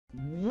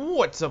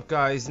What's up,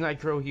 guys?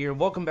 Nitro here.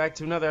 Welcome back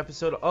to another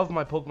episode of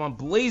my Pokemon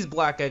Blaze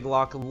Black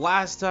Egglocke.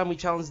 Last time we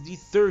challenged the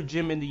third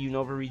gym in the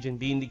Unova region,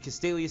 being the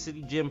Castalia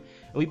City Gym,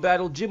 and we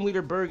battled Gym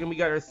Leader Berg, and we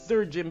got our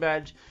third gym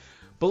badge.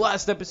 But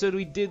last episode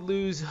we did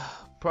lose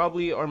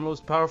probably our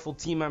most powerful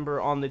team member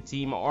on the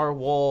team, our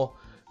wall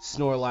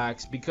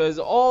Snorlax, because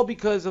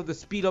of the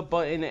speed up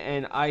button,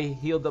 and I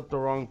healed up the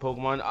wrong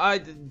Pokemon. I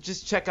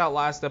just check out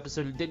last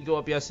episode. It did go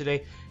up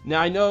yesterday. Now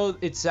I know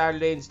it's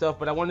Saturday and stuff,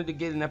 but I wanted to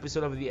get an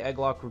episode of the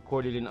Egglocke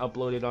recorded and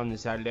uploaded on the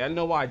Saturday. I don't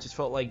know why, I just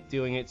felt like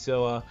doing it.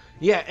 So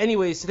yeah,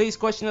 anyways, today's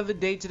question of the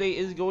day today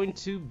is going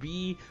to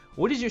be,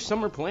 what is your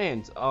summer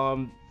plans?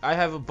 I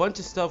have a bunch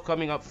of stuff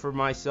coming up for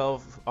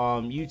myself,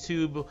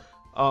 YouTube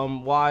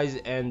wise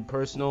and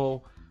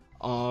personal.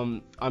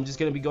 I'm just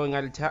gonna be going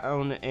out of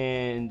town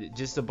and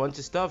just a bunch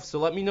of stuff. So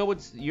let me know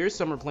what's your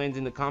summer plans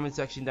in the comment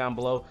section down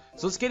below.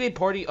 So let's get a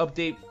party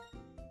update.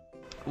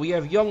 We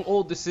have Young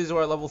Old the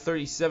Scizor at level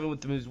 37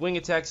 with the moves Wing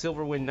Attack,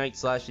 Silver Wind, Night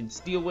Slash, and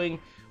Steel Wing.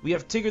 We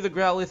have Tigger the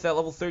Growlithe at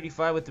level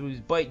 35 with the moves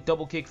Bite,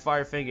 Double Kick,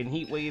 Fire Fang, and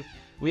Heat Wave.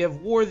 We have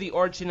War the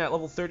Archon at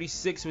level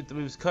 36 with the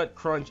moves Cut,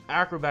 Crunch,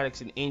 Acrobatics,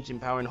 and Ancient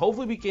Power. And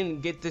hopefully we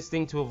can get this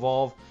thing to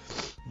evolve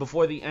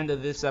before the end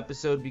of this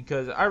episode,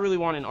 because I really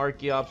want an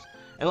Archeops.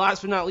 And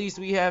last but not least,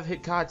 we have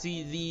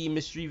Hikati the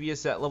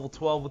Mischievous at level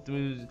 12 with the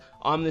moves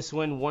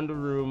Omniswin, Wonder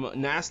Room,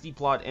 Nasty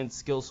Plot, and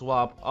Skill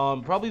Swap.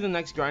 Probably the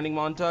next grinding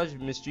montage,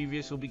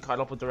 Mischievous will be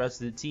caught up with the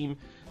rest of the team.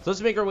 So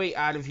let's make our way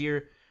out of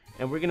here,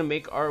 and we're going to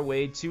make our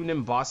way to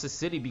Nimbasa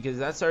City, because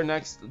that's our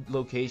next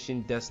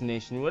location,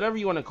 destination, whatever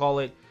you want to call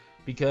it,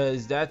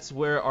 because that's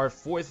where our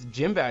fourth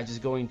gym badge is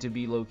going to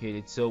be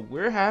located. So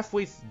we're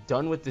halfway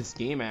done with this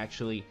game,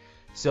 actually.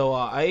 So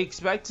I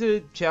expect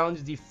to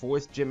challenge the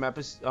fourth gym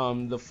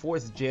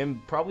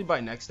probably by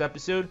next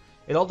episode.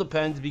 It all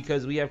depends,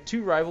 because we have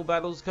two rival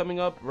battles coming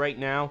up right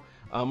now.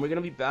 We're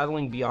gonna be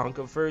battling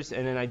Bianca first,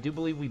 and then I do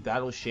believe we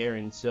battle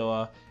Sharon.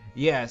 So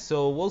yeah,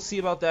 so we'll see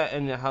about that,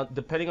 and how,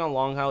 depending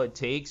on how it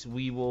takes,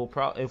 we will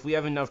if we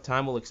have enough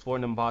time, we'll explore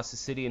Nimbasa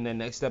City, and then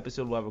next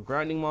episode we'll have a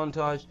grinding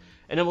montage,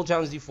 and then we'll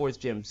challenge the fourth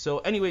gym. So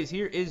anyways,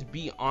 here is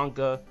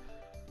Bianca.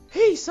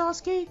 Hey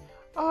Sasuke!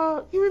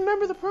 You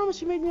remember the promise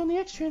you made me on the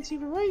X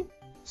transceiver, right?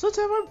 So let's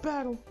have our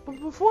battle.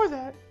 But before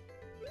that...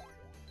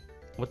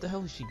 What the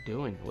hell is she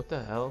doing? What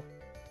the hell?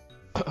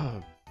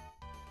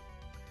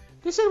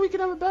 They said we could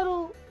have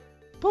a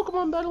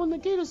Pokemon battle in the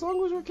gate as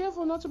long as we're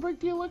careful not to break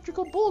the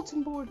electrical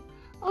bulletin board.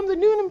 I'm the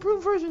new and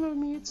improved version of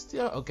me. It's...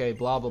 okay,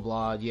 blah, blah,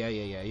 blah. Yeah.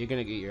 You're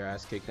gonna get your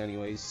ass kicked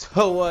anyways.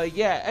 So,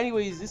 yeah.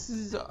 Anyways, this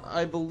is,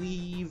 I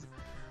believe...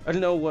 I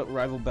don't know what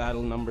rival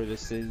battle number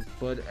this is.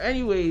 But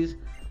anyways...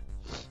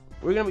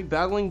 We're going to be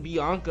battling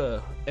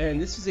Bianca,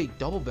 and this is a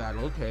double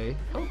battle.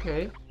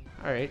 Okay.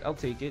 Alright, I'll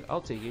take it.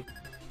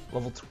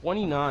 Level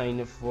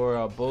 29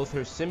 for both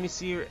her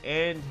Simisear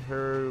and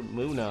her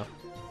Munna.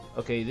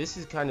 Okay, this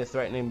is kind of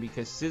threatening,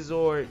 because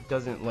Scizor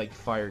doesn't like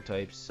fire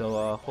types.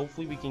 So,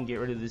 hopefully we can get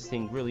rid of this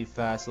thing really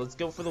fast. Let's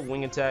go for the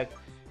Wing Attack,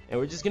 and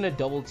we're just going to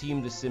double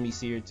team the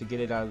Simisear to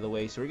get it out of the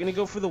way. So, we're going to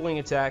go for the Wing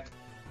Attack,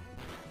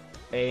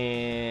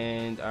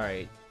 and,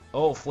 alright.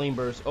 Oh, Flame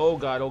Burst. Oh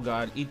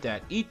god. Eat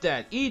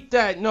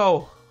that.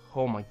 No.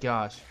 Oh my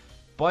gosh.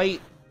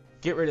 Bite.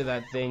 Get rid of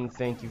that thing.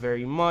 Thank you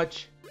very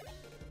much.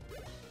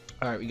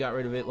 Alright, we got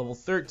rid of it. Level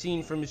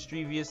 13 for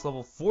Mischievous.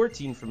 Level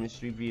 14 for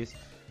Mischievous.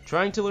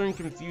 Trying to learn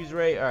Confuse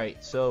Ray.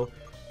 Alright, so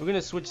we're going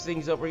to switch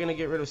things up. We're going to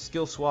get rid of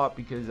Skill Swap,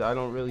 because I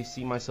don't really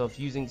see myself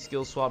using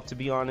Skill Swap, to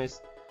be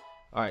honest.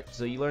 Alright,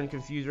 so you learn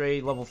Confuse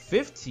Ray. Level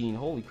 15.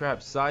 Holy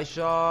crap.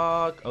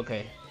 Psyshock.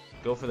 Okay.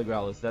 Go for the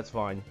Growlithe. That's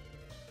fine.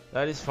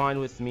 That is fine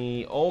with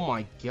me. Oh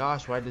my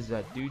gosh, why does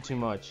that do too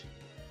much?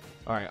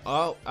 Alright,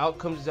 out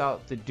comes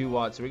out the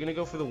Do-What. So we're going to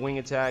go for the Wing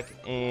Attack,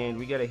 and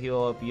we got to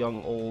heal up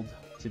Young Old,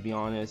 to be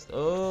honest.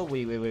 Oh,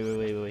 wait.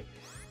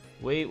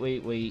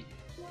 Wait.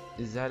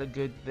 Is that a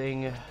good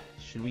thing?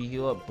 Should we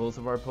heal up both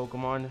of our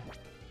Pokemon?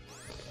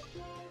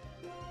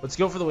 Let's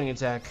go for the Wing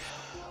Attack.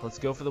 We're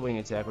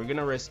going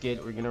to risk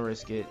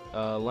it.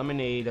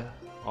 Lemonade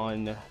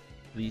on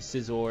the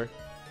Scizor.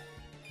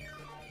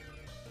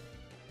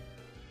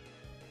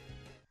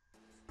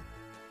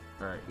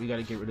 Alright, we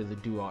gotta get rid of the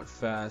Do-What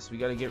fast.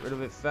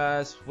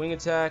 Wing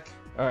Attack.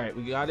 Alright,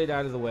 we got it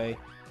out of the way.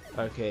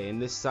 Okay,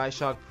 and this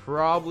Psyshock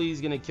probably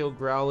is gonna kill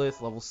Growlithe.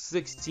 Level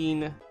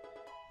 16.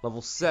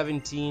 Level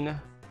 17.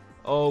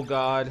 Oh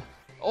god.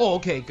 Oh,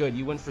 okay, good.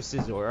 You went for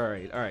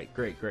Scizor. Alright,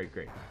 great.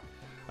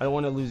 I don't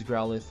want to lose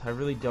Growlithe. I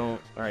really don't.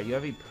 Alright, you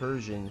have a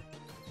Persian.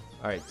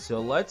 Alright,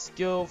 so let's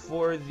go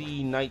for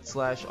the Night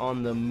Slash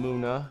on the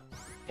Munna.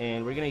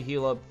 And we're gonna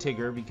heal up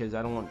Tigger, because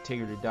I don't want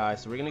Tigger to die.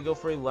 So we're gonna go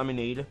for a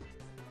Lemonade.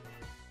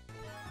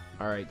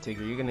 Alright,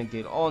 Tigger, you're gonna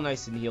get all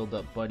nice and healed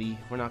up, buddy.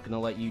 We're not gonna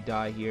let you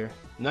die here.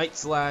 Night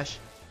Slash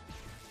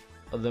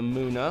of the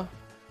Munna.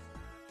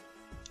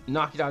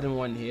 Knock it out in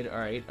one hit.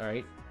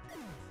 Alright.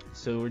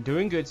 So we're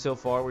doing good so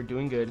far.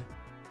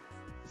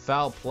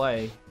 Foul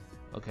play.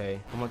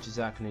 Okay, how much is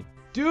that gonna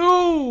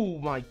do?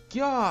 My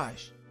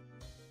gosh.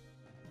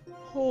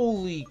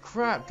 Holy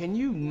crap, can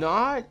you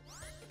not?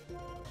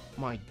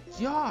 my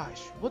gosh.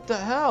 What the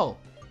hell?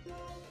 I'm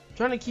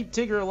trying to keep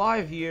Tigger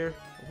alive here.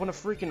 I want a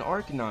freaking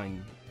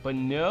Arcanine. But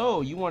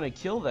no, you want to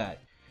kill that.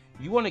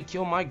 You want to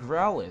kill my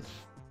Growlithe.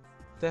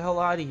 Get the hell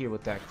out of here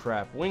with that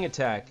crap. Wing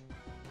attack.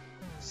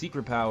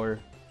 Secret power.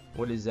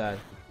 What is that?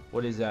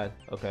 What is that?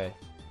 Okay.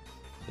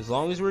 As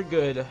long as we're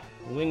good.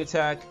 Wing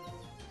attack.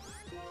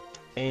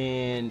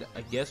 And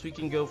I guess we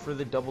can go for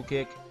the double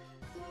kick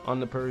on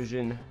the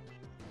Persian.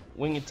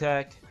 Wing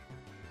attack.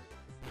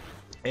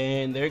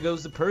 And there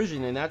goes the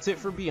Persian. And that's it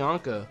for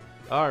Bianca.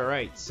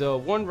 Alright, so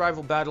one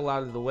rival battle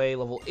out of the way.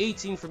 Level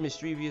 18 for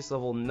Mischievous,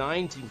 level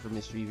 19 for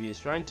Mischievous.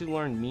 Trying to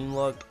learn Mean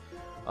Look.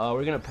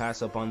 We're going to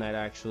pass up on that,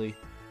 actually,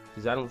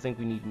 because I don't think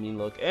we need Mean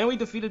Look. And we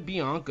defeated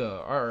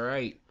Bianca.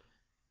 Alright.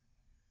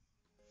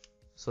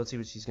 So let's see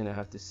what she's going to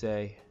have to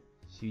say.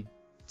 She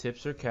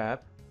tips her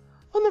cap.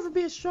 I'll never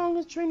be as strong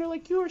as a trainer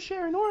like you or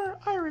Sharon or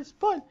Iris,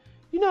 but,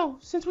 you know,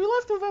 since we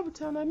left November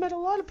Town, I met a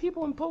lot of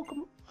people in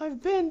Pokemon.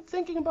 I've been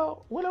thinking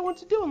about what I want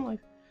to do in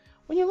life.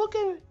 When you look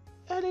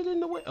at it in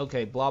the way.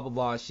 Okay, blah blah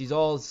blah. She's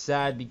all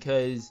sad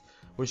because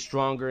we're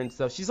stronger and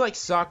stuff. She's like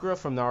Sakura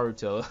from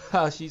Naruto.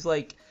 She's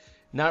like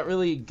not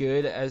really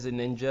good as a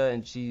ninja,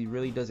 and she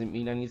really doesn't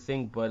mean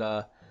anything.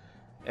 But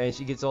and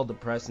she gets all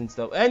depressed and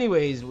stuff.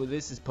 Anyways, well,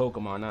 this is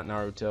Pokemon, not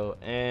Naruto,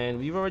 and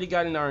we've already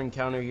gotten our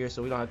encounter here,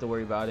 so we don't have to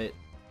worry about it.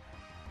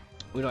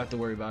 We don't have to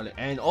worry about it.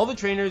 And all the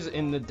trainers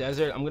in the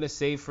desert, I'm gonna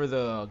save for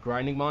the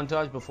grinding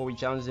montage before we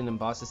challenge in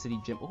Nimbasa City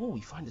Gym. Oh,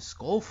 we find a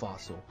skull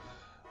fossil.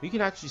 We can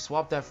actually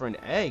swap that for an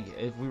egg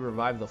if we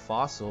revive the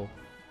fossil.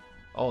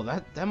 Oh,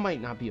 that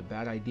might not be a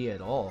bad idea at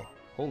all.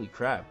 Holy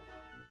crap.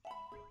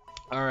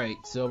 Alright,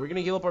 so we're going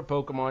to heal up our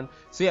Pokemon.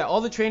 So yeah,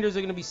 all the trainers are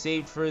going to be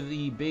saved for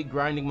the big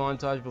grinding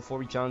montage before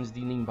we challenge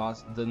the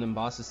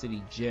Nimbasa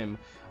City Gym.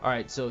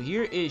 Alright, so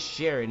here is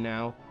Sharon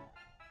now.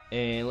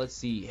 And let's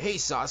see. Hey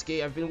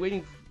Sasuke, I've been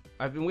waiting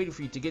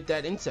for you to get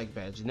that insect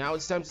badge. Now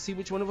it's time to see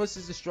which one of us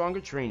is the stronger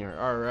trainer.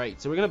 Alright,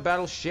 so we're going to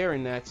battle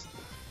Sharon next.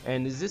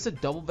 And is this a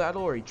double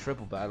battle or a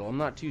triple battle? I'm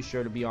not too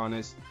sure, to be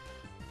honest.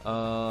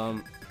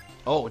 Oh,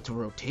 it's a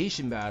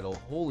rotation battle.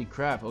 Holy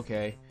crap,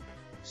 okay.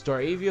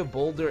 Staravia,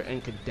 Boulder,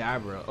 and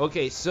Kadabra.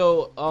 Okay,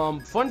 so,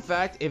 fun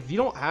fact, if you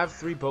don't have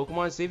 3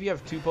 Pokemon, say if you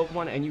have 2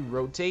 Pokemon and you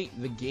rotate,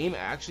 the game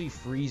actually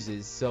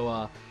freezes.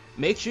 So,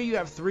 make sure you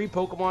have 3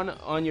 Pokemon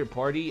on your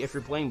party if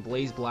you're playing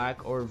Blaze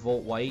Black or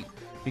Volt White,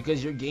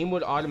 because your game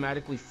would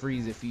automatically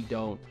freeze if you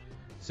don't.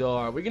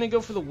 So we're going to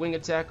go for the wing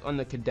attack on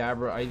the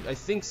Kadabra. I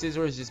think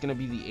Scizor is just going to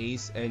be the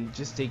ace and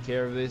just take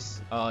care of this,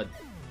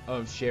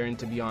 of Sharon,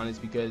 to be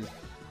honest, because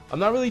I'm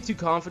not really too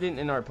confident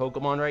in our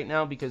Pokemon right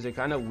now because they're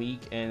kind of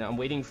weak, and I'm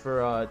waiting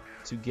for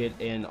to get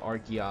an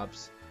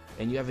Archeops.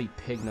 And you have a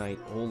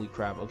Pignite. Holy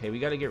crap. Okay, we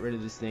got to get rid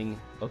of this thing.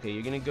 Okay,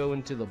 you're going to go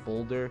into the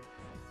Boulder.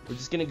 We're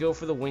just going to go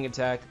for the wing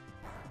attack.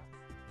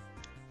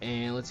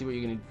 And let's see what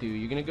you're going to do.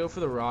 You're going to go for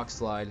the Rock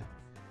Slide.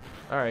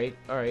 Alright,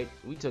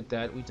 we took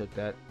that,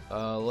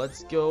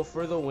 let's go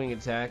for the wing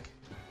attack.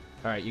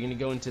 Alright, you're gonna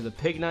go into the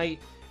Pignite.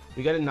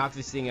 We gotta knock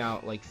this thing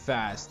out, like,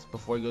 fast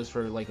before he goes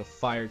for, like, a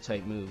fire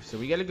type move. So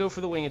we gotta go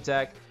for the wing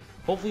attack.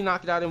 Hopefully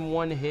knock it out in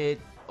one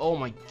hit. Oh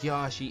my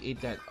gosh, he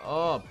ate that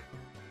up.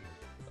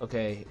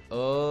 Okay,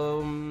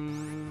 what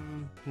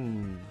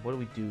do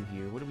we do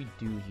here?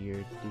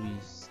 Do we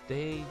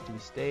stay?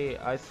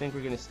 I think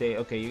we're gonna stay.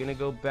 Okay, you're gonna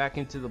go back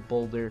into the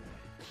Boulder.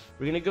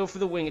 We're gonna go for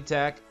the wing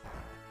attack.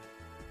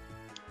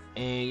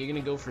 And you're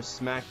gonna go for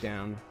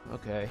Smackdown.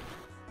 Okay.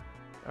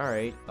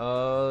 Alright.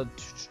 I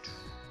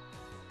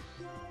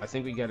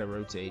think we gotta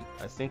rotate.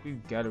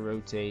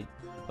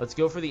 Let's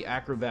go for the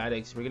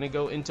acrobatics. We're gonna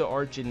go into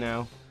Archon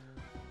now.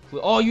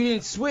 Oh, you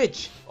didn't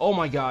switch! Oh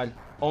my god.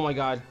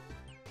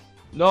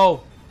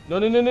 No.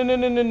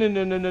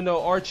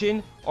 No.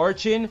 Archon.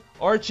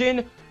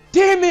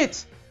 Damn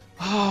it!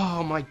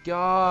 Oh my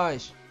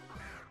gosh.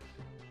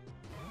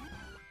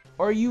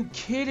 Are you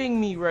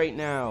kidding me right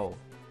now?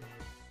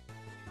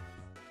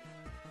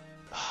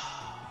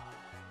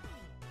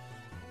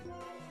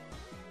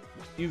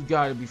 You've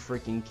got to be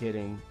freaking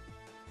kidding.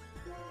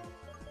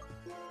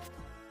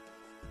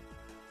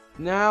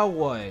 Now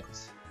what?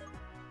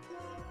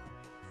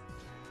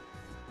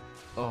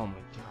 Oh my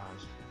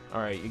gosh.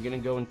 Alright, you're gonna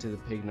go into the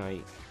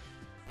Pignite.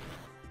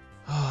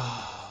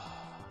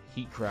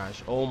 Heat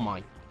Crash. Oh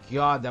my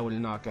god, that would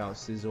knock out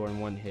Scizor in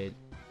one hit.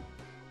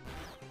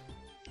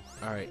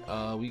 Alright,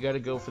 we gotta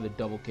go for the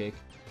double kick.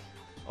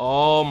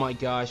 Oh my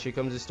gosh, here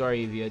comes the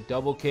Staravia.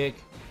 Double kick.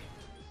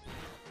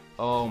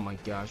 Oh my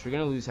gosh, we're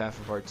gonna lose half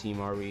of our team,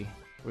 are we?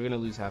 We're gonna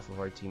lose half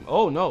of our team.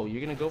 Oh no, you're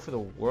gonna go for the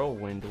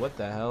Whirlwind. What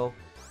the hell?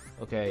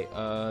 Okay,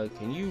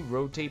 can you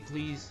rotate,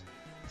 please?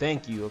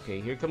 Thank you. Okay,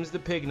 here comes the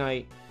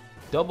Pignite.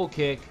 Double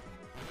kick.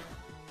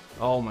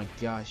 Oh my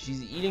gosh,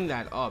 he's eating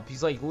that up.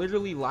 He's like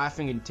literally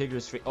laughing in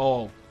Tigger's face.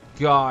 Oh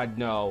god,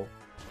 no.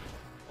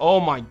 Oh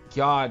my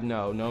god,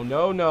 no.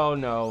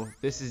 No.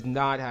 This is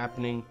not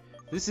happening.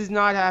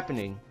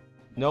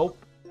 Nope.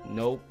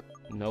 Nope.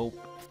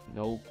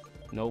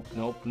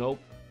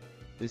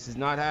 This is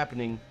not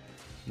happening.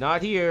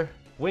 Not here.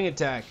 Wing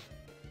attack.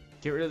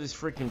 Get rid of this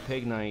freaking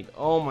Pig Knight.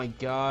 Oh my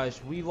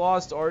gosh, we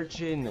lost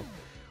Archon.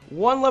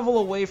 1 level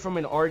away from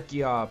an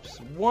Archeops.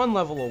 1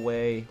 level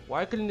away.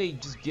 Why couldn't they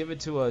just give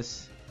it to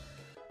us?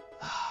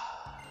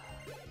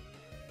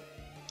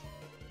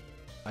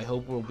 I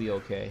hope we'll be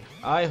okay.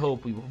 I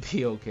hope we will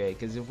be okay.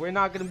 Because if we're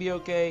not going to be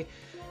okay,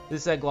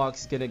 this Egglocke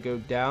is going to go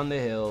down the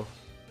hill.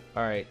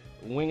 Alright.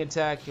 Wing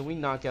attack. Can we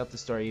knock out the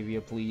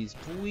Staravia, please?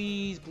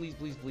 Please, please,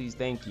 please, please.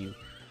 Thank you.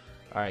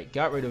 Alright.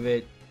 Got rid of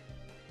it.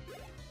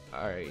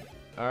 Alright.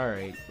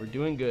 Alright. We're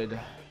doing good.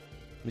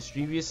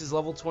 Mischievous is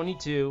level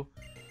 22.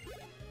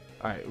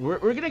 Alright,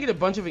 we're gonna get a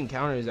bunch of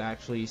encounters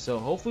actually, so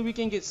hopefully we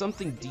can get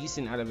something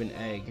decent out of an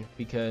egg,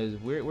 because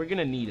we're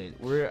gonna need it.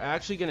 We're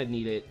actually gonna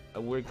need it.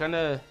 We're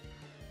kinda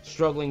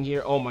struggling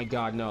here. Oh my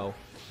god, no.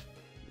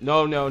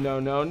 No, no, no,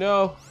 no,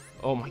 no.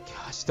 Oh my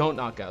gosh, don't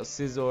knock out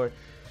Scizor.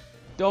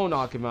 Don't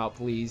knock him out,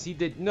 please. He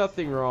did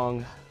nothing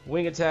wrong.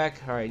 Wing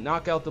attack. Alright,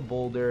 knock out the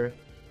boulder.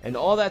 And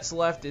all that's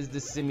left is the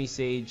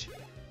Simisage.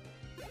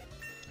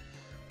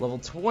 Level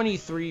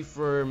 23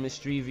 for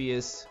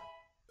Mischievous.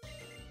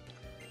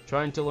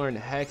 Trying to learn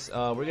Hex.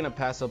 We're gonna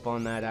pass up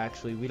on that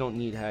actually. We don't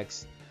need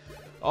Hex.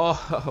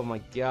 Oh my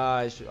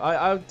gosh.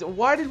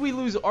 Why did we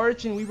lose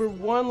Archon? We were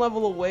 1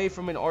 level away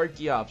from an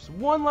Archeops.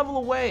 1 level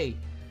away!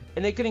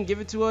 And they couldn't give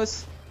it to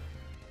us?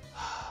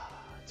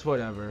 It's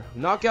whatever.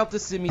 Knock out the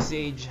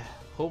Simisage.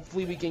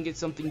 Hopefully we can get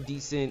something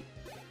decent.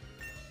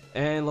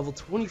 And level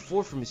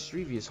 24 for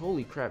Mischievous.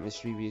 Holy crap,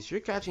 Mischievous.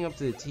 You're catching up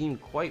to the team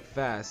quite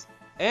fast.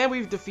 And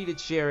we've defeated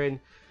Sharon.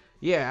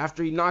 Yeah,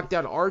 after he knocked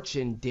out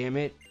Archon, damn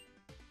it.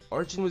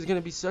 Archon was going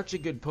to be such a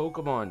good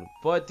Pokemon.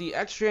 But the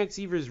X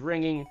transceiver is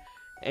ringing.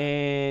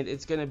 And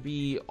it's going to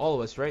be all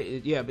of us,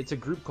 right? Yeah, but it's a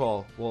group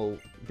call. Well,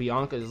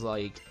 Bianca's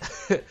like...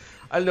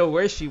 I don't know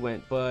where she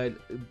went. But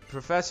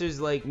professors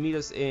like meet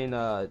us in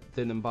the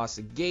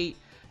Nimbasa Gate.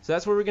 So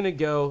that's where we're going to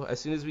go as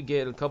soon as we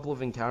get a couple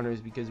of encounters.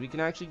 Because we can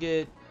actually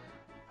get...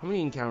 How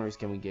many encounters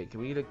can we get?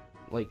 Can we get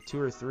like 2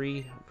 or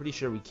 3? I'm pretty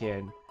sure we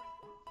can.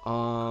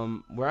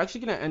 We're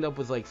actually gonna end up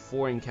with like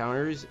 4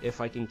 encounters if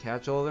I can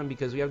catch all of them,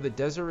 because we have the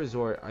Desert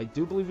Resort. I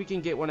do believe we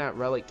can get one at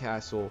Relic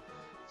Castle.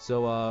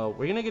 So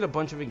we're gonna get a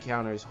bunch of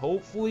encounters.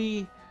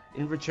 Hopefully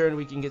in return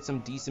we can get some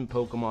decent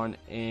Pokemon.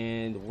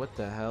 And what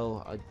the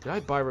hell, did I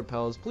buy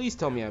Repels? Please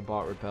tell me I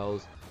bought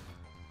Repels.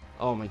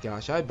 Oh my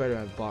gosh, I better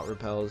have bought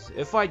Repels.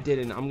 If I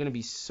didn't, I'm gonna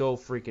be so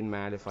freaking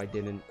mad if I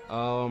didn't.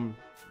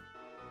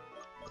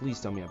 Please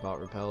tell me I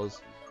bought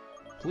Repels.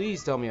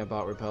 Please tell me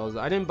about Repels.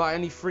 I didn't buy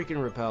any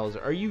freaking Repels.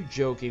 Are you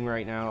joking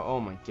right now? Oh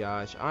my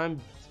gosh.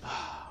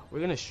 We're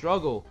gonna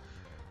struggle.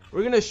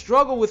 We're gonna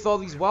struggle with all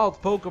these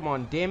wild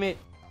Pokemon. Damn it.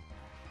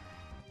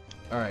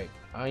 Alright.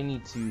 I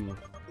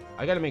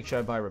gotta make sure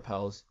I buy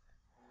Repels.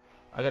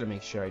 I gotta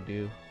make sure I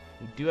do.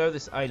 We do have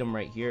this item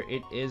right here.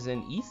 It is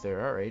an Ether.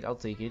 Alright, I'll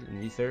take it.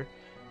 An Ether.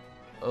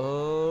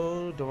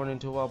 Oh, don't run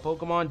into a wild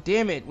Pokemon.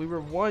 Damn it. We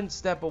were 1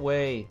 step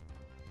away.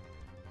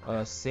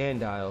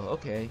 Sandile.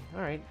 Okay,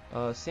 alright.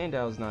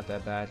 Sandile's not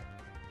that bad.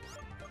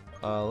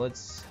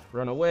 Let's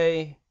run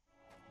away.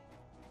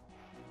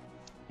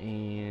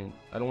 And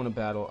I don't want to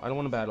battle. I don't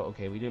want to battle.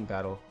 Okay, we didn't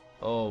battle.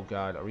 Oh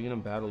god, are we gonna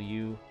battle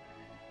you?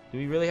 Do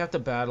we really have to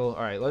battle?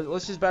 Alright,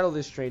 let's just battle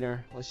this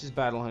trainer. Let's just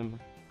battle him,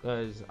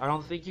 because I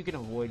don't think you can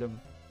avoid him.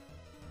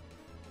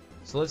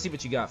 So let's see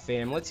what you got,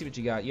 fam. Let's see what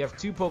you got. You have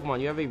 2 Pokemon.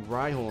 You have a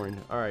Rhyhorn.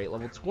 Alright,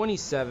 level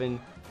 27.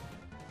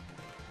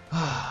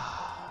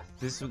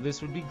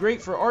 This would be great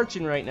for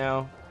Archon right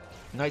now.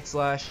 Night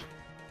Slash.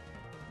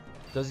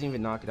 Doesn't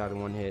even knock it out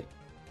in 1 hit.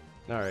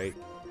 Alright.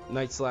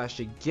 Night Slash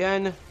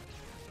again.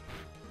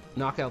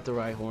 Knock out the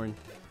Rhyhorn.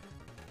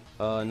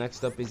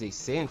 Next up is a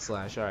Sand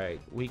Slash.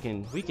 Alright, we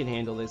can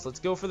handle this.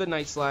 Let's go for the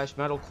Night Slash.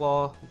 Metal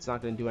Claw. It's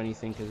not going to do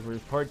anything because we're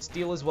part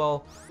Steel as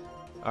well.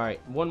 Alright,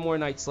 1 more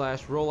Night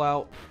Slash. Roll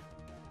out.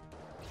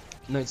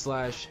 Night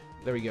Slash.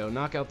 There we go.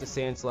 Knock out the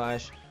Sand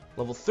Slash.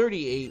 Level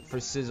 38 for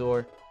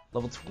Scizor.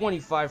 Level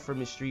 25 for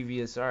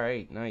Mischievous.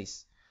 Alright,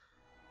 nice.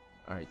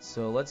 Alright,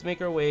 so let's make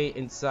our way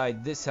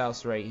inside this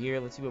house right here.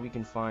 Let's see what we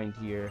can find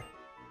here.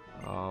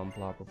 Blah,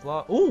 blah,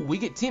 blah. Oh, we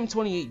get Team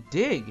 28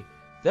 Dig.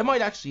 That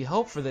might actually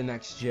help for the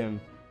next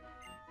gym.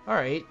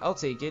 Alright, I'll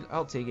take it.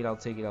 I'll take it. I'll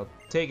take it. I'll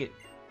take it.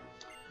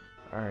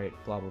 Alright,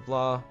 blah, blah,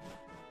 blah.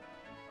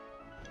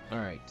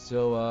 Alright,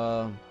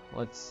 so,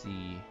 let's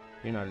see.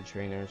 You're not a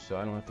trainer, so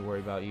I don't have to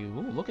worry about you.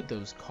 Ooh, look at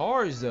those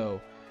cars,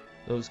 though.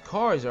 Those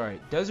cars.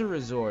 Alright, Desert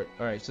Resort.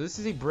 Alright, so this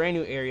is a brand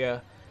new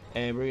area.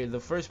 And the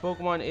first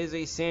Pokemon is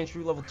a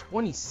Sandshrew, level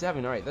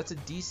 27. Alright, that's a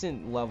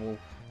decent level.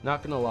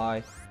 Not gonna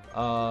lie.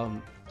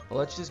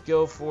 Let's just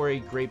go for a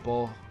Great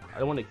Ball. I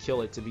don't want to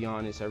kill it, to be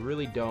honest. I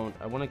really don't.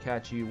 I want to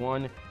catch you.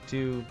 1,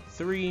 2,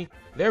 3.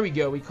 There we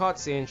go. We caught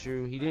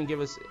Sandshrew. He didn't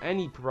give us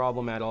any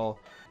problem at all.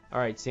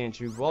 Alright,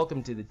 Sandshrew,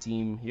 welcome to the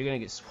team. You're gonna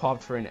get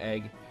swapped for an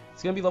egg.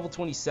 It's gonna be level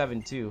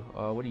 27 too.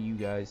 What are you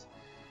guys?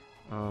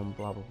 Blah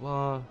blah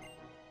blah.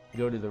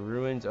 Go to the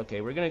ruins.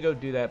 Okay, we're gonna go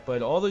do that,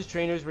 but all those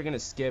trainers we're gonna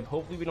skip.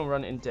 Hopefully we don't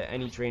run into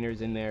any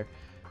trainers in there,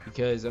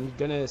 because I'm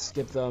gonna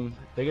skip them.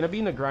 They're gonna be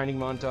in the grinding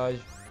montage.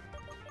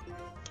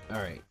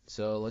 Alright,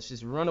 so let's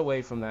just run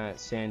away from that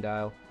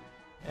Sandile.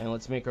 And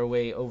let's make our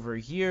way over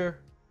here.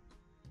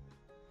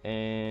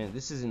 And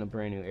this isn't a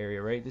brand new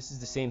area, right? This is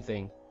the same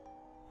thing.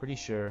 Pretty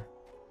sure.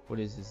 What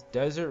is this?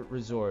 Desert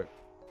Resort.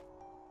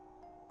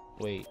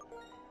 Wait.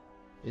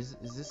 Is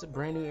this a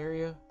brand new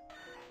area?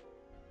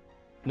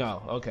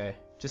 No, okay.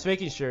 Just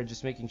making sure,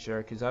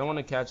 because I don't want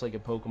to catch like a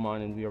Pokemon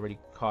and we already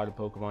caught a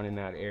Pokemon in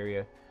that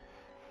area.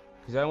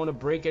 Because I don't want to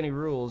break any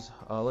rules.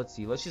 Let's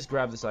see. Let's just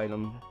grab this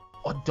item.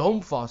 A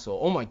dome fossil.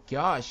 Oh my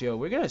gosh, yo.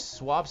 We're going to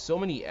swap so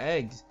many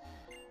eggs.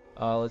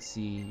 Let's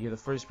see. You're the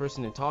first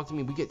person to talk to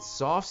me. We get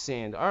soft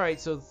sand. Alright,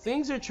 so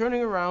things are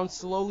turning around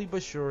slowly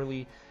but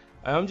surely.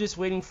 I'm just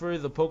waiting for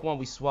the Pokemon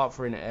we swap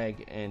for an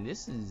egg. And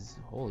this is...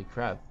 Holy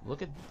crap.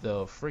 Look at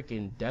the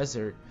freaking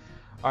desert.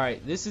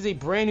 Alright, this is a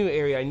brand new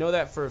area. I know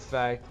that for a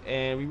fact.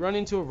 And we run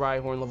into a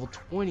Rhyhorn, level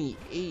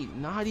 28.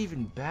 Not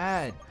even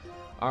bad.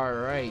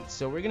 Alright,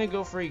 so we're going to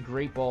go for a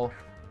Great Ball.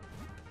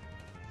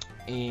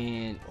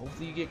 And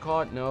hopefully you get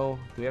caught. No.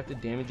 Do we have to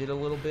damage it a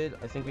little bit?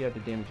 I think we have to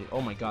damage it.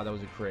 Oh my god, that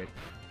was a crit.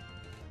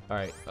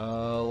 Alright,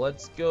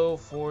 let's go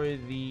for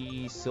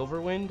the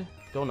Silver Wind.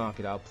 Don't knock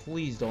it out.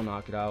 Please don't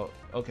knock it out.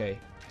 Okay.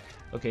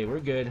 Okay,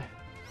 we're good.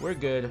 We're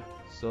good.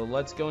 So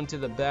let's go into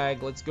the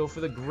bag. Let's go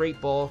for the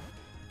Great Ball.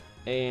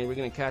 And we're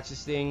going to catch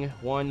this thing.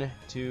 1,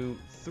 2,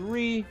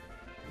 3.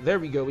 There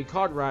we go. We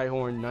caught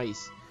Rhyhorn.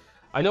 Nice.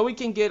 I know we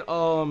can get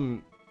a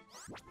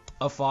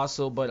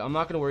fossil, but I'm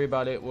not going to worry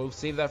about it. We'll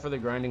save that for the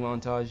grinding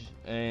montage.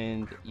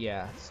 And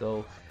yeah,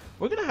 so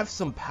we're going to have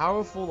some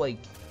powerful like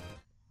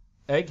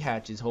egg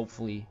hatches,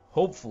 hopefully.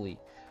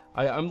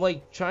 I'm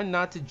like trying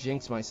not to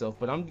jinx myself,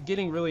 but I'm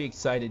getting really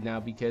excited now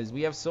because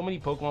we have so many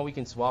Pokemon we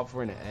can swap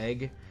for an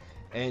egg.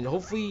 And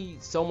hopefully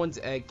someone's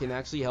egg can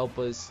actually help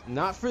us,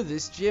 not for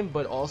this gym,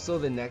 but also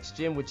the next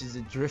gym, which is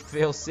a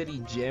Driftvale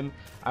City gym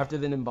after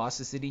the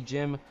Nimbasa City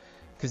gym.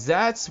 Because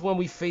that's when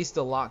we faced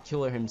the Lock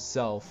Killer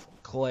himself,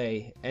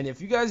 Clay. And if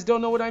you guys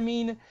don't know what I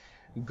mean,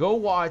 go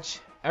watch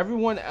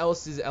everyone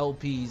else's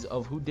LPs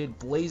of who did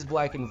Blaze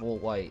Black and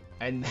Volt White.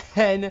 And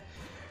then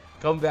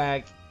come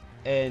back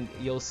and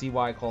you'll see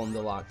why I call him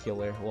the Lock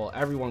Killer. Well,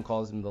 everyone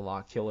calls him the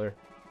Lock Killer.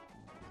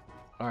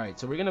 Alright,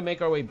 so we're going to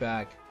make our way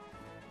back.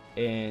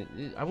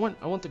 And I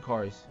want the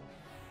cars.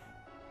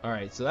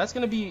 Alright, so that's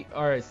gonna be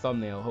our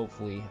thumbnail,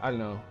 hopefully. I don't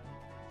know.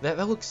 That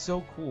looks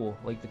so cool.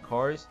 Like the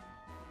cars.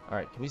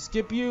 Alright, can we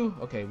skip you?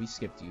 Okay, we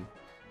skipped you.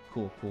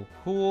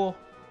 Cool.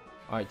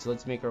 Alright, so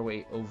let's make our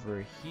way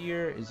over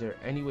here. Is there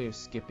any way of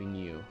skipping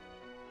you?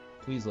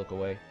 Please look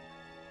away.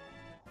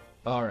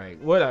 Alright,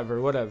 whatever.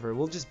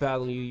 We'll just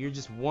battle you. You're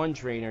just one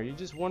trainer. You're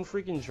just one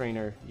freaking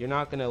trainer. You're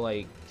not gonna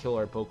like kill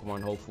our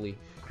Pokemon, hopefully.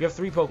 You have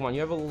 3 Pokemon.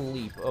 You have a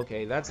leap.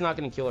 Okay, that's not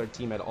going to kill our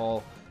team at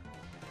all.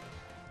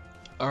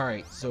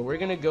 Alright, so we're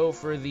going to go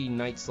for the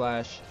Night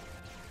Slash.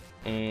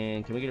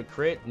 And can we get a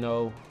crit?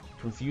 No.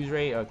 Confuse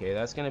Ray? Okay,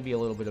 that's going to be a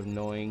little bit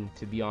annoying,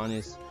 to be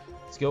honest.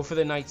 Let's go for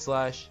the Night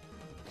Slash.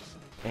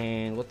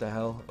 And what the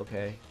hell?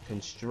 Okay,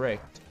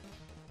 Constrict.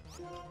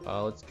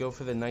 Let's go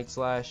for the Night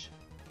Slash.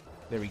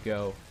 There we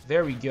go.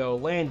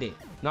 Land it.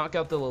 Knock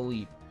out the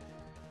Leap.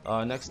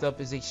 Next up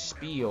is a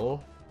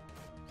Spiel.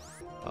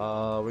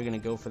 We're gonna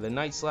go for the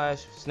Night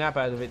Slash. Snap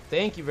out of it.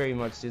 Thank you very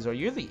much, Scizor.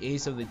 You're the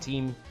ace of the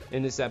team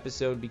in this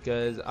episode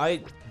because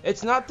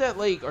it's not that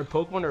like our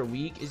Pokemon are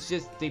weak, it's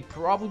just they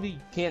probably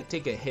can't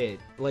take a hit.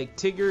 Like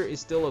Tigger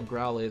is still a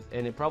Growlithe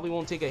and it probably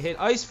won't take a hit.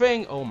 Ice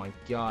Fang! Oh my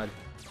god.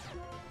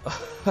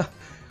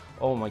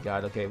 Oh my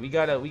god, okay, we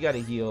gotta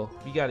heal.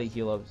 We gotta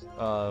heal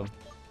up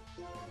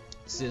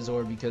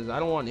Scizor because I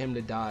don't want him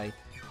to die.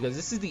 Because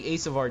this is the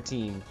ace of our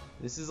team.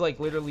 This is like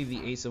literally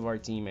the ace of our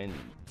team, and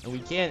we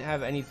can't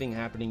have anything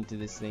happening to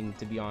this thing,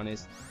 to be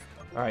honest.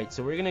 Alright,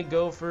 so we're gonna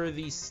go for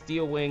the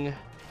Steel Wing.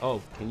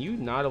 Oh, can you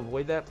not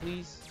avoid that,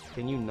 please?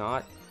 Can you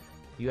not?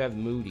 You have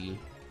Moody.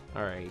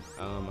 Alright,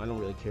 I don't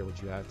really care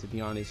what you have, to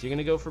be honest. You're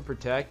gonna go for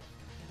Protect.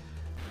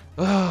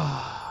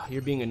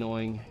 You're being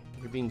annoying.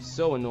 You're being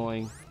so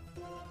annoying.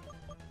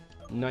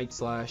 Night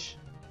Slash.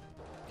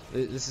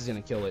 This is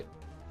gonna kill it.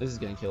 This is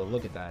gonna kill it.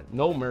 Look at that.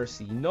 No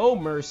mercy. No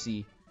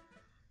mercy.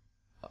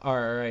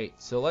 Alright,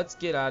 so let's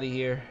get out of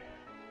here.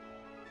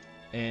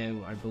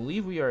 And I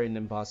believe we are in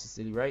Nimbasa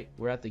City, right?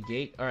 We're at the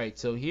gate. Alright,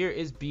 so here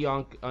is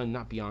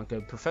not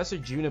Bianca, Professor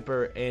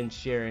Juniper and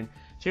Sharon.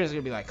 Sharon's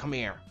gonna be like, come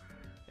here.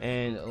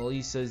 And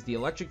Elisa's the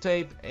electric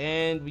type.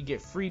 And we get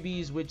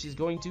freebies, which is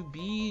going to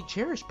be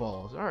Cherish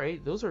Balls.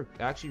 Alright, those are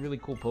actually really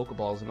cool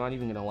Pokeballs. I'm not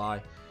even gonna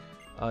lie.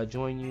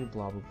 Join you,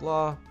 blah, blah,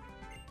 blah.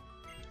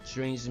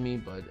 Strange to me,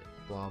 but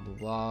blah, blah,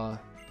 blah.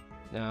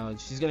 Now,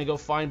 she's gonna go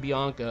find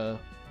Bianca.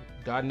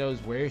 God knows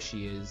where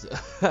she is.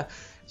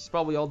 She's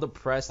probably all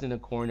depressed in a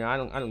corner. I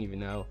don't even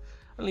know.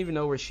 I don't even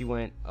know where she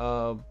went.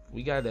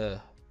 We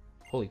gotta...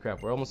 Holy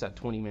crap, we're almost at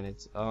 20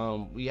 minutes.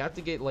 We have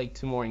to get like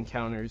 2 more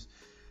encounters.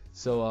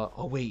 So,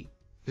 oh wait.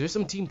 Is there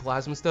some Team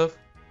Plasma stuff?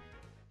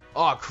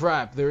 Oh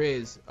crap, there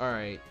is.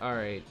 Alright.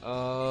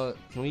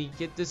 Can we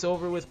get this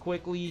over with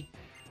quickly?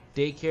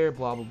 Daycare,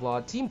 blah blah blah.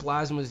 Team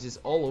Plasma is just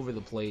all over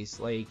the place.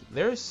 Like,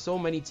 there's so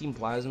many Team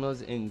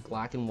Plasmas in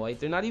Black and White.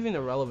 They're not even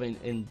relevant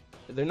in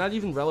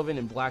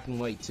Black and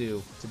White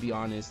too, to be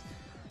honest.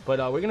 But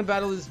we're gonna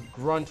battle this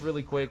grunt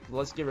really quick.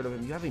 Let's get rid of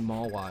him. You have a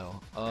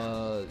Mawile.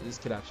 This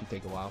could actually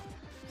take a while.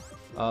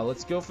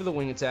 Let's go for the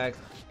wing attack.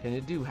 Can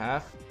it do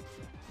half?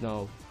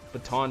 No.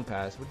 Baton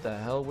pass. What the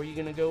hell? Where are you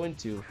gonna go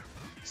into?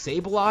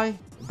 Sableye?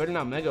 It better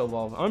not Mega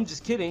Evolve. I'm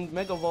just kidding.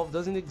 Mega Evolve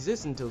doesn't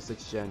exist until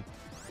 6th gen.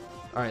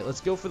 Alright,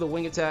 let's go for the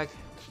wing attack.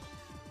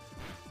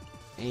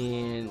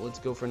 And let's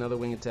go for another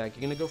wing attack.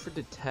 You're gonna go for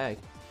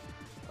Detect.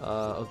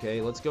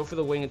 Okay, let's go for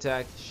the wing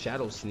attack.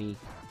 Shadow Sneak.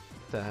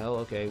 What the hell?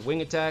 Okay,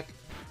 wing attack.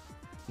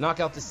 Knock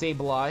out the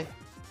Sableye.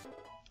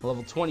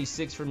 Level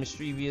 26 for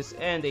Mischievous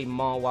and a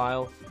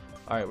Mawile.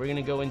 Alright, we're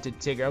gonna go into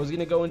Tigger. I was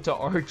gonna go into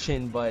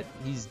Archon, but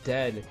he's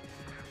dead.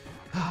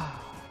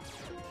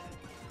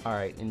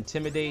 Alright,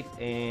 Intimidate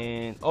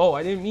and... Oh,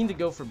 I didn't mean to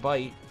go for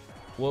Bite.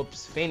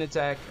 Whoops. Feint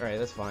Attack. Alright,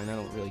 that's fine. I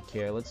don't really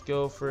care. Let's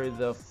go for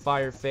the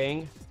Fire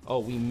Fang. Oh,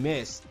 we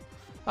missed.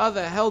 How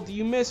the hell do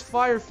you miss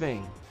Fire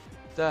Fang?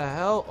 The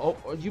hell?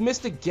 Oh, you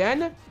missed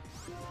again?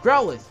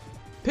 Growlithe,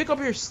 pick up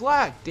your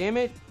slack, damn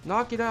it.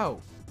 Knock it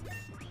out.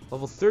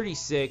 Level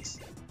 36.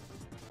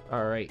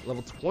 Alright,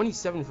 level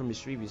 27 for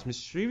Mischievous.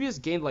 Mischievous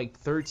gained like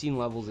 13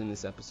 levels in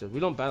this episode. We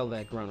don't battle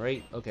that grunt,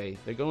 right? Okay,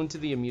 they're going to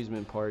the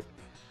amusement park.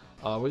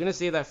 We're going to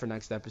save that for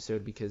next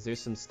episode because there's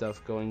some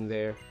stuff going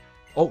there.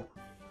 Oh,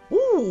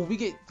 ooh, we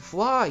get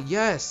Fly,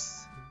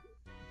 yes.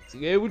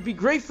 It would be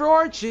great for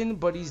Archon,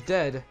 but he's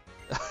dead.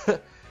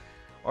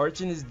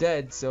 Archon is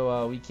dead,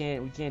 so we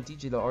can't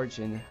teach you the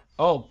Archon.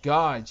 Oh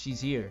God,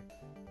 she's here.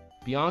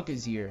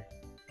 Bianca's here.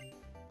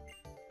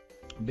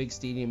 Big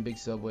stadium, big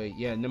subway.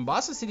 Yeah,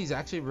 Nimbasa City is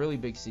actually a really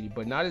big city,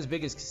 but not as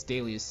big as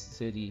Castalia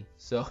City.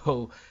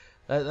 So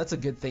that's a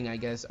good thing, I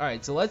guess. All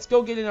right, so let's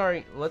go get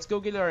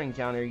our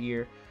encounter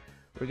here.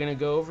 We're gonna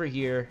go over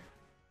here,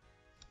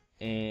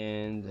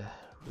 and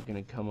we're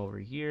gonna come over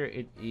here.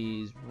 It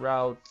is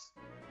Route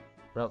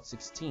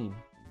 16.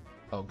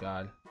 Oh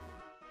God,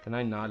 can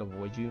I not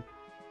avoid you?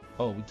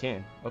 Oh, we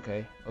can.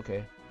 Okay.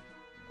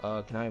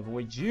 Can I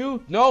avoid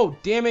you? No,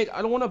 damn it!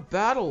 I don't want to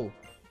battle.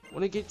 I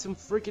want to get some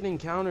freaking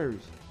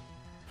encounters.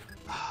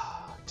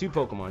 2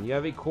 Pokemon. You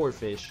have a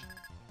Corphish.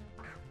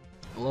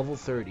 Level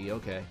 30.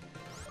 Okay.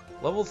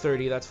 Level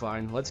 30. That's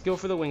fine. Let's go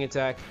for the wing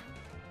attack.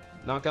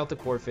 Knock out the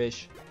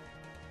Corphish.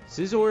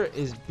 Scizor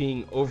is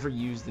being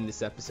overused in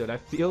this episode. I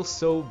feel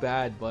so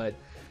bad, but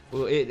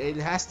well, it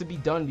has to be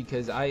done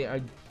because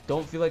I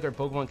don't feel like our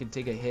Pokemon can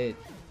take a hit.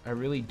 I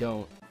really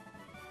don't.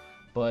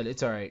 But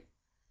it's alright.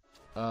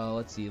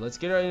 Let's see. Let's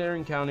get our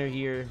encounter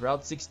here.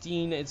 Route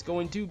 16. It's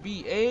going to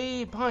be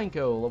a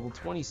Pineco. Level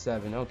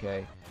 27.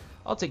 Okay.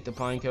 I'll take the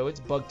Pineco. It's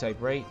bug type,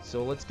 right?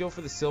 So let's go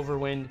for the Silver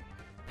Wind.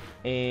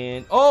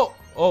 And... Oh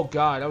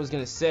God. I was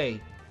going to say.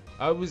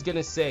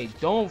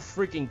 Don't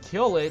freaking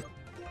kill it.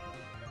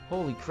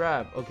 Holy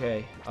crap.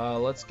 Okay.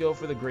 Let's go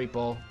for the Great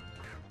Ball.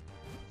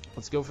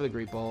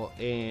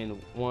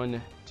 And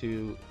 1,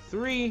 2,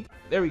 3.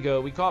 There we go.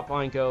 We caught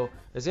Pineco.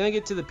 It's going to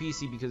get to the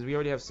PC because we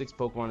already have 6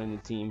 Pokemon in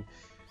the team.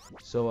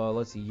 So,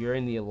 let's see. You're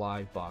in the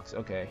Alive box.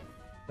 Okay.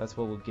 That's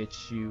what will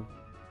get you.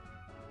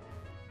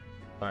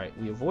 Alright.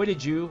 We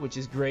avoided you, which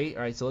is great.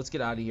 Alright, so let's get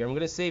out of here. I'm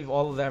going to save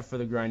all of that for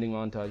the grinding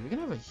montage. We're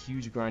going to have a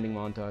huge grinding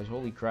montage.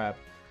 Holy crap.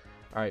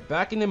 Alright,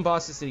 back in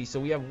Nimbasa City. So,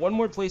 we have one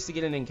more place to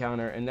get an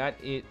encounter, and that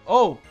is...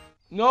 Oh!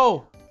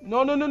 No!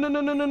 No!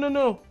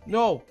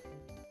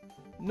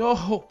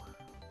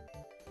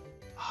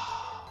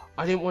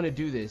 I didn't want to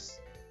do this.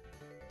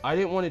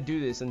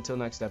 Until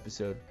next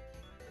episode.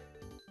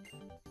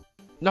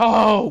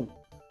 No!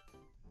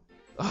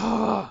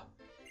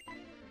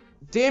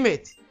 Damn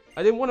it!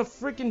 I didn't want to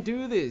freaking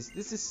do this.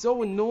 This is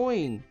so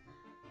annoying.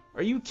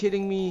 Are you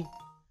kidding me?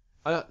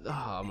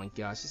 Oh my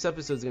gosh, this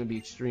episode's gonna be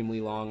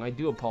extremely long. I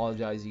do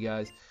apologize, you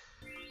guys.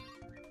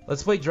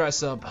 Let's play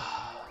dress up.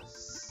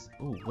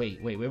 Oh,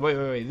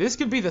 wait. This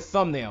could be the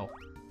thumbnail.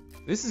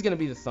 This is gonna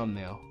be the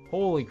thumbnail.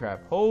 Holy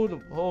crap. Hold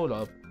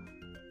up.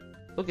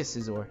 Look at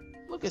Scizor.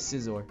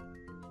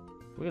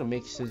 We're gonna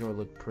make Scizor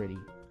look pretty.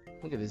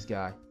 Look at this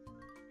guy.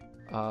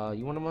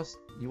 You want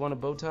a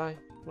bow tie?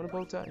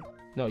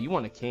 No, you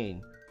want a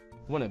cane.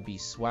 You want to be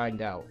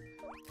swagged out.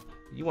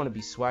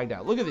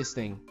 Look at this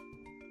thing.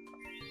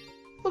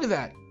 Look at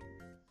that.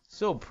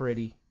 So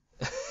pretty.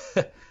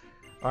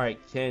 Alright,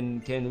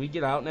 can we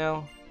get out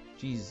now?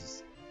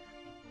 Jesus.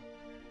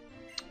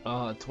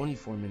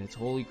 24 minutes.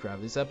 Holy crap.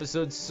 This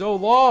episode's so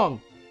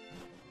long.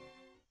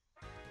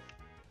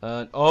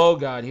 Oh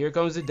God, here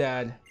comes the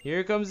dad.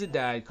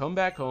 Come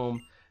back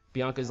home.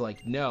 Bianca's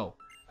like, no,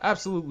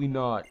 absolutely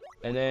not.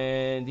 And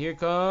then here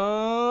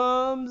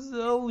comes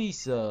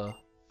Elisa.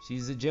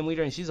 She's a gym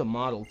leader and she's a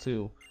model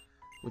too,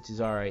 which is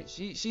alright.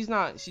 She's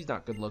not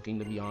good looking,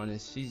 to be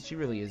honest. She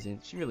really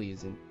isn't.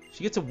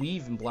 She gets a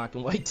weave in black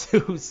and white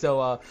too,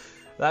 so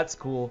that's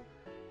cool.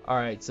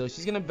 Alright, so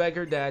she's gonna beg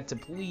her dad to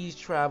please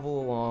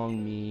travel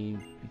along me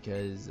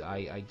because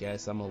I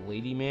guess I'm a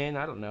lady man.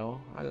 I don't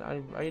know. I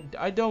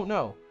don't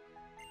know.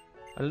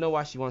 I don't know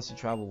why she wants to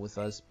travel with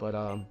us,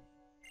 but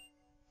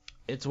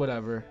it's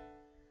whatever.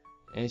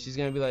 And she's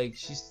gonna be like,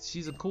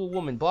 she's a cool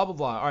woman, blah blah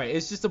blah. Alright,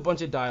 it's just a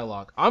bunch of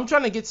dialogue. I'm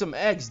trying to get some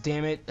eggs,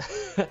 damn it.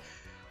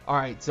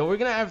 Alright, so we're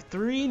gonna have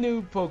 3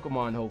 new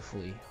Pokemon,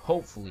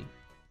 hopefully.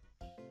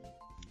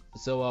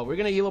 So we're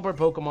gonna heal up our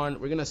Pokemon,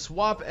 we're gonna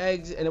swap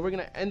eggs, and then we're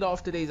gonna end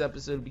off today's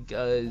episode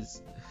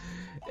because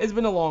it's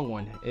been a long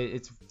one.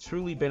 It's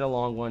truly been a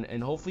long one,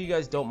 and hopefully you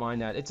guys don't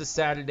mind that. It's a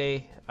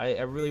Saturday.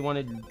 I really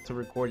wanted to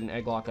record an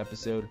Egglocke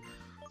episode,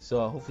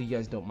 so hopefully you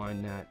guys don't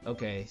mind that.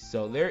 Okay,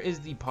 so there is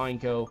the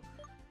Pineco,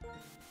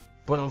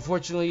 but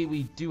unfortunately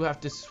we do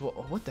have to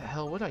what the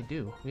hell, what'd I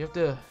do? We have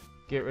to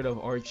get rid of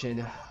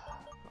Archon.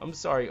 I'm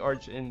sorry,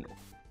 Archon.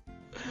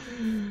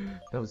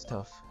 That was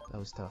tough.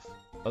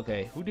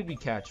 Okay, who did we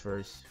catch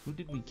first?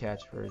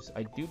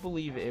 I do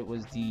believe it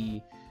was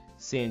the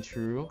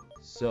Sandshrew.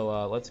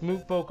 So let's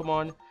move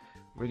Pokemon.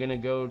 We're gonna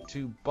go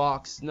to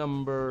box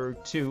number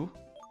 2,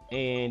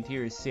 and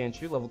here is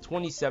Sandshrew, level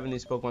 27.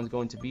 This Pokemon's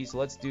going to be. So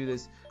let's do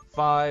this.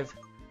 5,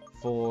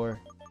 4,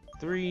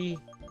 3,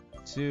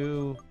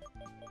 2,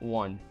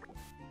 1.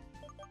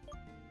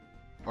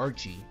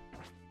 Archie.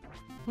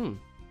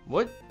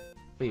 What?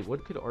 Wait,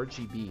 what could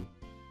Archie be?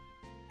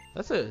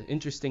 That's an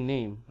interesting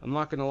name. I'm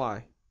not gonna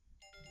lie.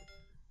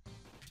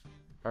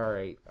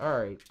 Alright.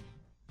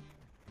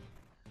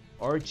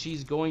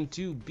 Archie's going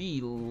to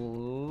be... I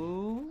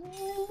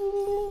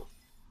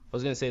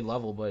was gonna say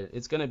level, but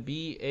it's gonna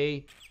be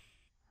a...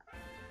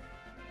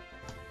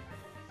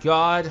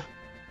 God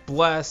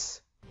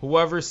bless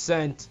whoever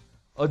sent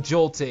a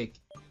Joltik.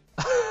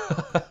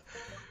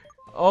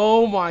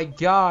 Oh my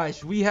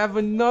gosh, we have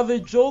another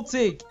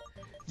Joltik.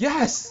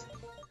 Yes!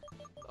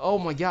 Oh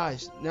my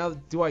gosh. Now,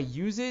 do I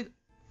use it?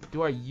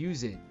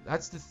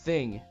 That's the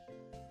thing.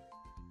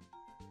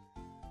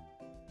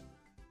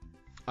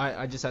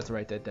 I just have to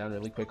write that down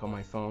really quick on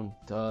my phone.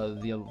 The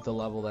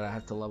level that I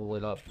have to level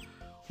it up.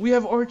 We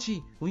have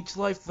Archie. Leech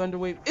Life, Thunder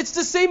Wave. It's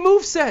the same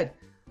moveset!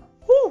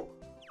 Woo!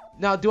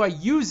 Now, do I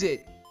use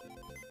it?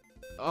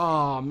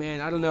 Oh,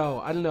 man, I don't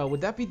know. Would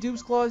that be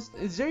Dupe's Claws?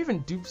 Is there even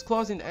Dupe's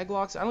Claws in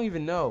Egglocks? I don't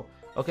even know.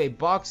 Okay,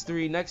 box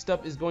 3. Next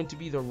up is going to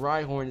be the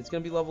Rhyhorn. It's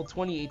going to be level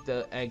 28,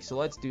 the egg. So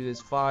let's do this.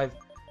 5,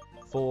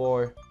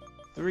 4,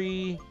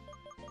 3,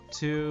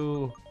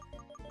 2,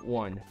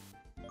 1.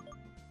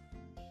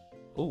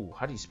 Ooh,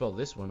 how do you spell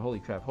this one? Holy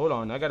crap. Hold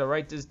on. I got to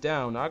write this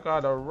down.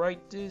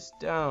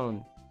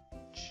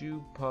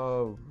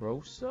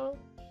 Chuparosa?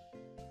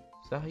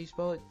 Is that how you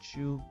spell it?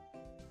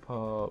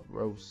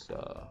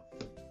 Chuparosa.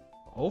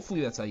 Hopefully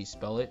that's how you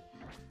spell it.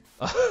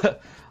 I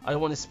don't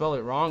want to spell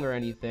it wrong or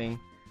anything.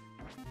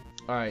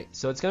 Alright,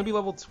 so it's going to be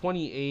level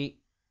 28.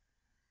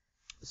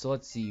 So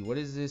let's see. What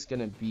is this going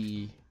to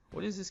be?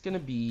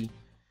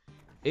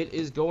 It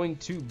is going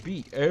to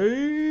be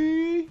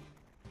a...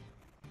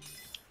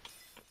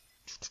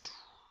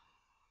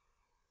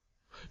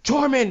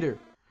 Charmander!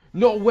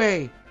 No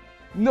way!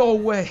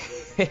 Nice.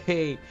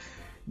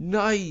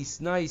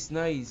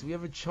 We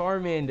have a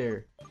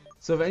Charmander.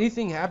 So if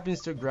anything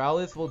happens to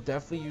Growlithe, we'll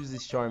definitely use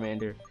this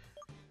Charmander.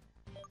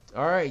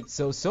 Alright,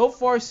 so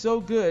far so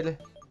good.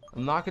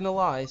 I'm not gonna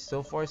lie,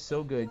 so far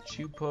so good.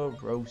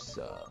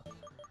 Chuparosa,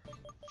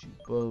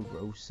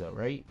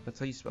 right? That's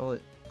how you spell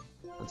it?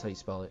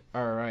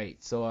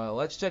 Alright, so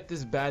let's check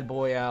this bad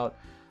boy out.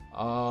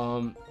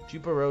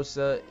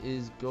 Chuparosa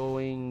is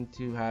going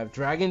to have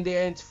Dragon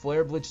Dance,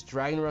 Flare Blitz,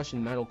 Dragon Rush,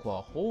 and Metal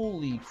Claw.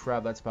 Holy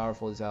crap, that's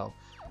powerful as hell.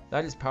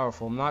 That is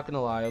powerful, I'm not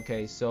gonna lie.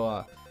 Okay,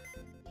 so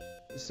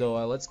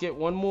let's get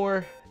one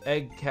more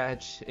egg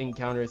catch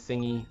encounter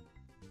thingy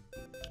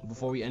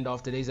before we end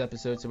off today's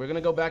episode. So we're gonna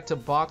go back to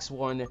box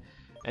 1,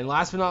 and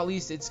last but not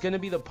least, it's gonna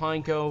be the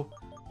Pineco,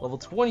 level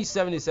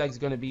 27. This egg is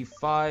gonna be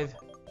 5,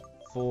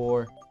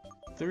 4,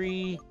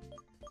 3,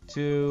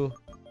 2,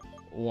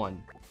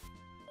 1.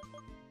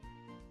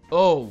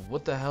 Oh,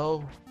 what the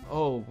hell?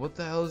 What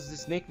the hell is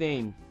this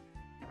nickname?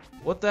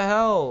 What the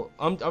hell?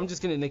 I'm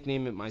just gonna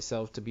nickname it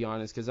myself, to be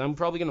honest, because I'm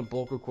probably gonna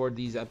bulk record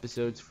these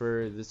episodes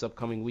for this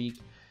upcoming week.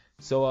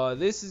 So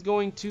this is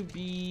going to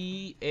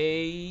be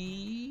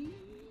a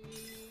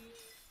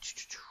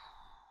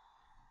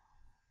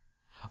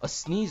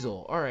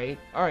Sneasel. Alright,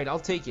 I'll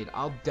take it.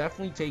 I'll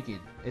definitely take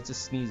it. It's a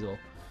Sneasel.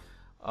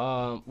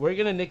 We're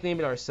gonna nickname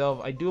it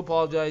ourselves. I do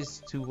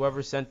apologize to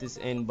whoever sent this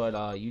in,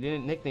 but you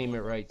didn't nickname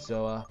it right.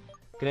 So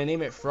gonna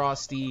name it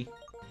Frosty,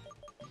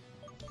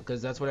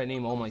 because that's what I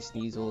name all my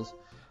Sneasels.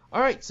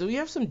 Alright, so we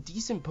have some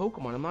decent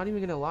Pokemon. I'm not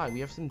even gonna lie,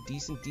 we have some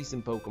decent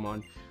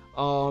Pokemon.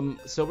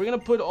 So we're gonna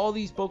put all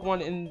these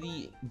Pokemon in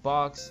the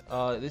box.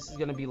 This is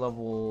gonna be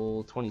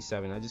level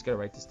 27. I just gotta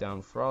write this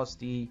down.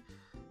 Frosty,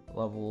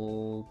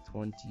 level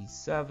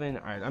 27.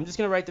 Alright, I'm just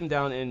gonna write them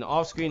down, and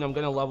off screen I'm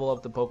gonna level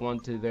up the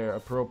Pokemon to their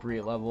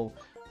appropriate level.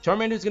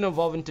 Charmander is gonna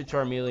evolve into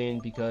Charmeleon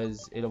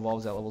because it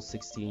evolves at level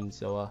 16.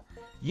 So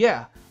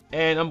yeah,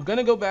 and I'm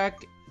gonna go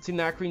back to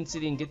Nacrene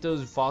City and get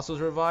those fossils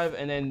revived,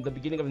 and then the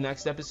beginning of the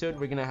next episode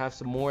we're gonna have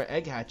some more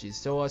egg hatches.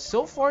 So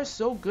so far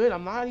so good.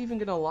 I'm not even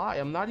gonna lie,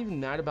 I'm not even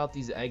mad about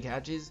these egg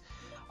hatches.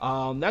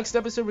 Next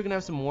episode, we're gonna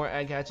have some more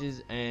egg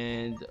hatches,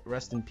 and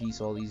rest in peace,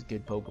 all these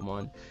good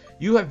Pokemon.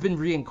 You have been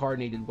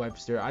reincarnated,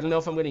 Webster. I don't know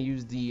if I'm gonna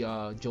use the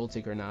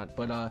Joltik or not,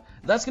 but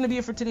that's gonna be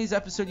it for today's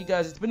episode, you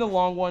guys. It's been a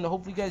long one.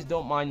 Hopefully, you guys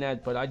don't mind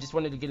that, but I just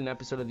wanted to get an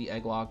episode of the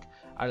Egglocke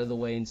out of the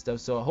way and stuff.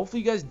 So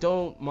hopefully, you guys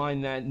don't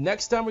mind that.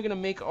 Next time, we're gonna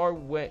make our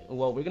way.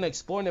 Well, we're gonna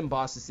explore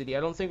Nimbasa City. I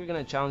don't think we're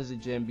gonna challenge the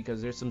gym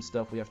because there's some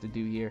stuff we have to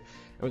do here,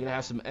 and we're gonna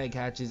have some egg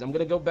hatches. I'm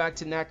gonna go back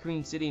to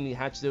Nacrene City and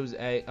hatch those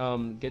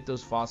get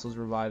those fossils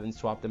revived and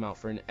swap them out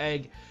for an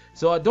egg.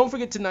 So don't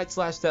forget to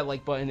slash that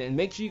like button, and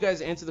make sure you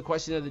guys answer the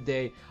question of the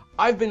day.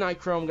 I've been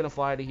iCrow. I'm gonna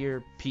fly out of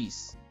here.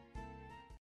 Peace.